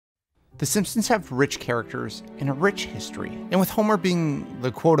The Simpsons have rich characters and a rich history, and with Homer being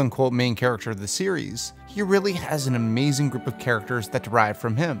the quote-unquote main character of the series, he really has an amazing group of characters that derive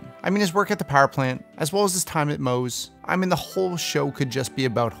from him. I mean, his work at the power plant, as well as his time at Moe's. I mean, the whole show could just be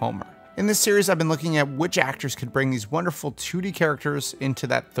about Homer. In this series, I've been looking at which actors could bring these wonderful 2D characters into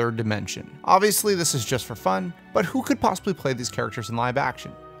that third dimension. Obviously, this is just for fun, but who could possibly play these characters in live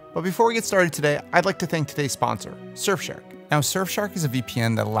action? But before we get started today, I'd like to thank today's sponsor, Surfshark. Now, Surfshark is a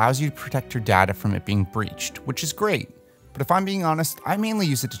VPN that allows you to protect your data from it being breached, which is great. But if I'm being honest, I mainly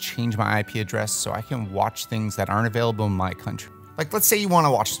use it to change my IP address so I can watch things that aren't available in my country. Like, let's say you want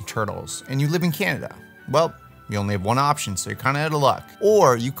to watch some turtles, and you live in Canada. Well, you only have one option, so you're kind of out of luck.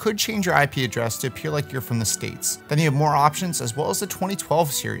 Or you could change your IP address to appear like you're from the States. Then you have more options, as well as the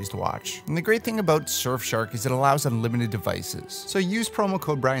 2012 series to watch. And the great thing about Surfshark is it allows unlimited devices. So use promo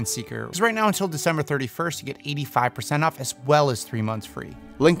code BrianSeeker, because right now until December 31st, you get 85% off, as well as 3 months free.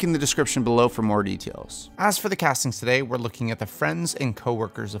 Link in the description below for more details. As for the castings today, we're looking at the friends and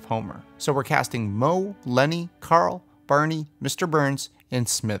co-workers of Homer. So we're casting Moe, Lenny, Carl, Barney, Mr. Burns, and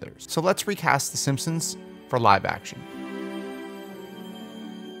Smithers. So let's recast The Simpsons for live action.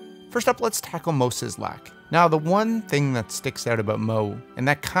 First up, let's tackle Moe Szyslak. Now, the one thing that sticks out about Moe, and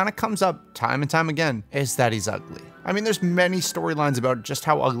that kind of comes up time and time again, is that he's ugly. I mean, there's many storylines about just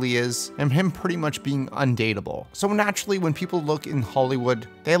how ugly he is, and him pretty much being undateable. So naturally, when people look in Hollywood,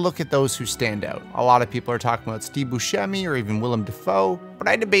 they look at those who stand out. A lot of people are talking about Steve Buscemi or even Willem Dafoe, but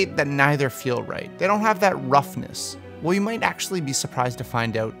I debate that neither feel right. They don't have that roughness. Well, you might actually be surprised to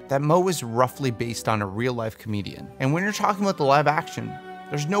find out that Moe is roughly based on a real-life comedian. And when you're talking about the live action,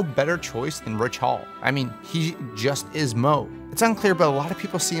 there's no better choice than Rich Hall. I mean, he just is Moe. It's unclear, but a lot of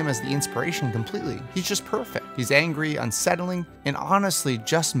people see him as the inspiration completely. He's just perfect. He's angry, unsettling, and honestly,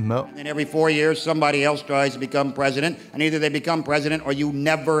 just Moe. And then every 4 years, somebody else tries to become president, and either they become president or you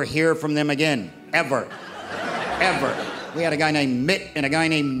never hear from them again. Ever. Ever. We had a guy named Mitt and a guy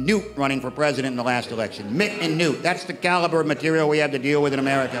named Newt running for president in the last election. Mitt and Newt. That's the caliber of material we have to deal with in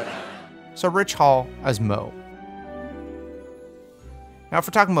America. So Rich Hall as Moe. Now, if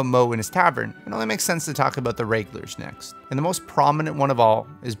we're talking about Moe in his tavern, it only makes sense to talk about the regulars next. And the most prominent one of all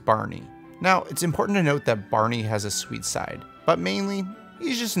is Barney. Now, it's important to note that Barney has a sweet side, but mainly,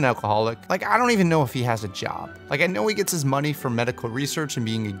 he's just an alcoholic. Like, I don't even know if he has a job. Like, I know he gets his money from medical research and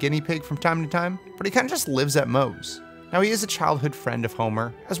being a guinea pig from time to time, but he kind of just lives at Moe's. Now, he is a childhood friend of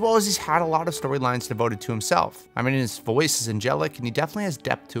Homer, as well as he's had a lot of storylines devoted to himself. I mean, his voice is angelic, and he definitely has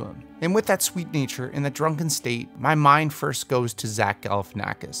depth to him. And with that sweet nature and that drunken state, my mind first goes to Zach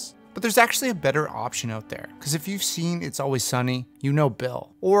Galifianakis. But there's actually a better option out there, because if you've seen It's Always Sunny, you know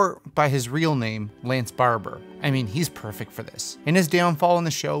Bill. Or, by his real name, Lance Barber. I mean, he's perfect for this. In his downfall in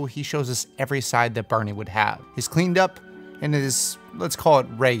the show, he shows us every side that Barney would have. His cleaned up, and his, let's call it,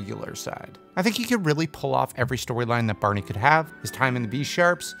 regular side. I think he could really pull off every storyline that Barney could have, his time in the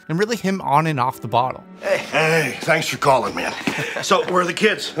B-Sharps, and really him on and off the bottle. Hey, thanks for calling, man. So, where are the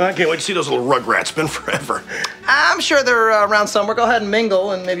kids? I can't wait to see those little rugrats. Been forever. I'm sure they're around somewhere. Go ahead and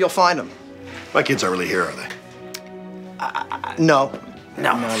mingle, and maybe you'll find them. My kids aren't really here, are they? No.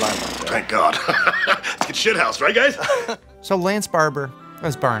 Thank God. Let's get shithoused, right, guys? So Lance Barber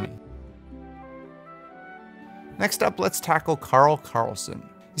as Barney. Next up, let's tackle Carlson.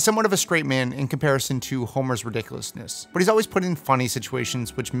 He's somewhat of a straight man in comparison to Homer's ridiculousness, but he's always put in funny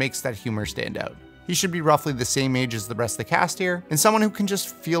situations which makes that humor stand out. He should be roughly the same age as the rest of the cast here, and someone who can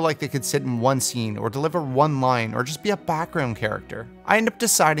just feel like they could sit in one scene or deliver one line or just be a background character. I end up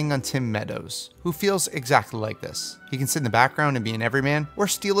deciding on Tim Meadows, who feels exactly like this. He can sit in the background and be an everyman, or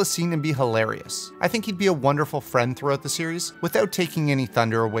steal a scene and be hilarious. I think he'd be a wonderful friend throughout the series, without taking any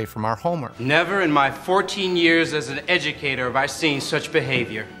thunder away from our Homer. Never in my 14 years as an educator have I seen such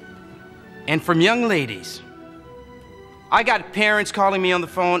behavior. And from young ladies. I got parents calling me on the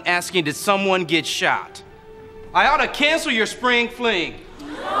phone asking, did someone get shot? I ought to cancel your spring fling.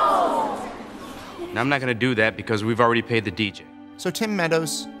 No! Now, I'm not gonna do that because we've already paid the DJ. So Tim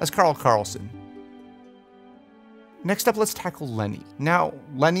Meadows as Carlson. Next up, let's tackle Lenny. Now,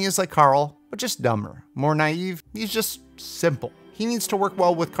 Lenny is like Carl, but just dumber, more naive. He's just simple. He needs to work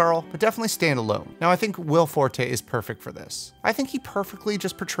well with Carl, but definitely stand alone. Now, I think Will Forte is perfect for this. I think he perfectly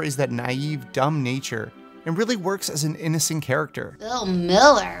just portrays that naive, dumb nature and really works as an innocent character. Bill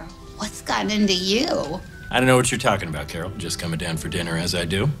Miller, what's gotten into you? I don't know what you're talking about, Carol. Just coming down for dinner as I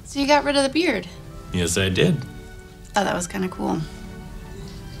do. So you got rid of the beard? Yes, I did. Oh, that was kind of cool.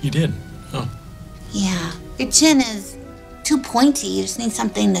 You did? Oh. Yeah, your chin is too pointy. You just need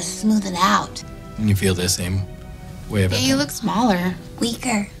something to smooth it out. And you feel the same way about Yeah, you look smaller,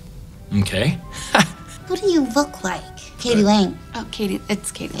 weaker. Okay. Who do you look like? Katie Lang. Oh, Katie,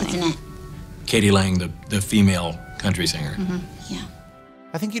 it's Katie Lang. Isn't it? Katie Lang, the female country singer. Yeah.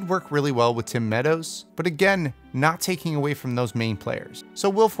 I think he'd work really well with Tim Meadows, but again, not taking away from those main players. So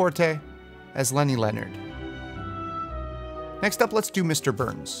Will Forte as Lenny Leonard. Next up, let's do Mr.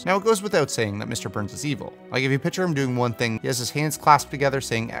 Burns. Now, it goes without saying that Mr. Burns is evil. Like, if you picture him doing one thing, he has his hands clasped together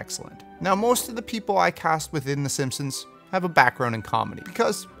saying excellent. Now, most of the people I cast within The Simpsons have a background in comedy,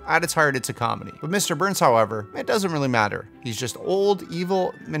 because at its heart, it's a comedy. But Mr. Burns, however, it doesn't really matter. He's just old,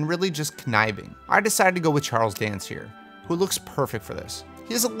 evil, and really just conniving. I decided to go with Charles Dance here, who looks perfect for this.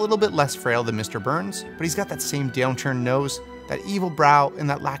 He is a little bit less frail than Mr. Burns, but he's got that same downturned nose, that evil brow, and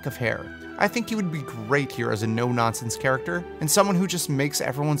that lack of hair. I think he would be great here as a no-nonsense character, and someone who just makes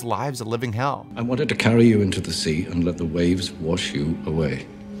everyone's lives a living hell. I wanted to carry you into the sea and let the waves wash you away.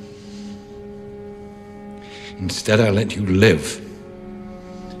 Instead, I let you live.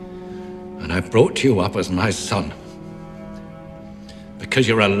 And I brought you up as my son. Because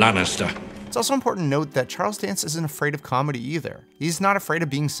you're a Lannister. It's also important to note that Charles Dance isn't afraid of comedy either. He's not afraid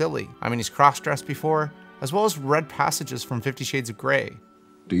of being silly. I mean, he's cross-dressed before, as well as read passages from 50 Shades of Grey.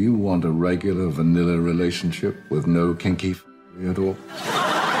 Do you want a regular vanilla relationship with no kinky at all?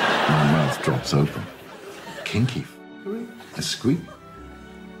 My mouth drops open. Kinky discreet?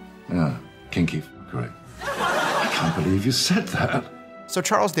 Yeah, kinky correct. I can't believe you said that. So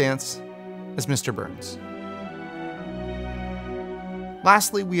Charles Dance as Mr. Burns.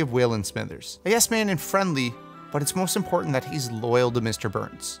 Lastly, we have Waylon Smithers, a yes man and friendly, but it's most important that he's loyal to Mr.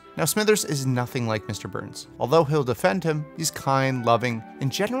 Burns. Now, Smithers is nothing like Mr. Burns. Although he'll defend him, he's kind, loving,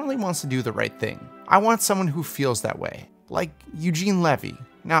 and generally wants to do the right thing. I want someone who feels that way, like Eugene Levy.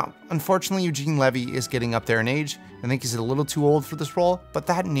 Now, unfortunately, Eugene Levy is getting up there in age. I think he's a little too old for this role, but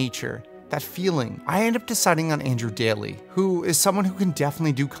that nature, that feeling, I end up deciding on Andrew Daly, who is someone who can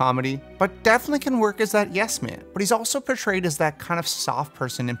definitely do comedy, but definitely can work as that yes man. But he's also portrayed as that kind of soft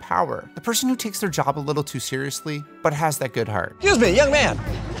person in power, the person who takes their job a little too seriously, but has that good heart. Excuse me, young man.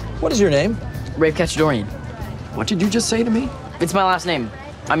 What is your name? Rafe Cachadorian. What did you just say to me? It's my last name.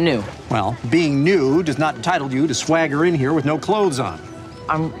 I'm new. Well, being new does not entitle you to swagger in here with no clothes on.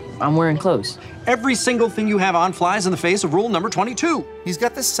 I'm wearing clothes. Every single thing you have on flies in the face of rule number 22. He's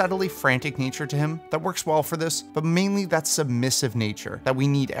got this subtly frantic nature to him that works well for this, but mainly that submissive nature that we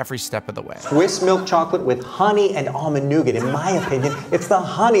need every step of the way. Swiss milk chocolate with honey and almond nougat. In my opinion, it's the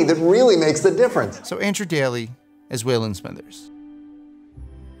honey that really makes the difference. So Andrew Daly is Waylon Smithers.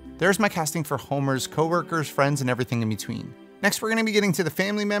 There's my casting for Homer's co-workers, friends, and everything in between. Next, we're going to be getting to the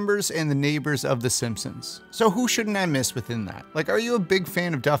family members and the neighbors of The Simpsons. So who shouldn't I miss within that? Like, are you a big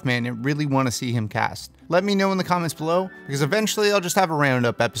fan of Duffman and really want to see him cast? Let me know in the comments below, because eventually I'll just have a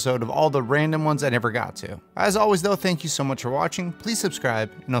roundup episode of all the random ones I never got to. As always though, thank you so much for watching, please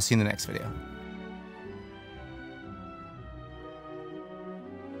subscribe, and I'll see you in the next video.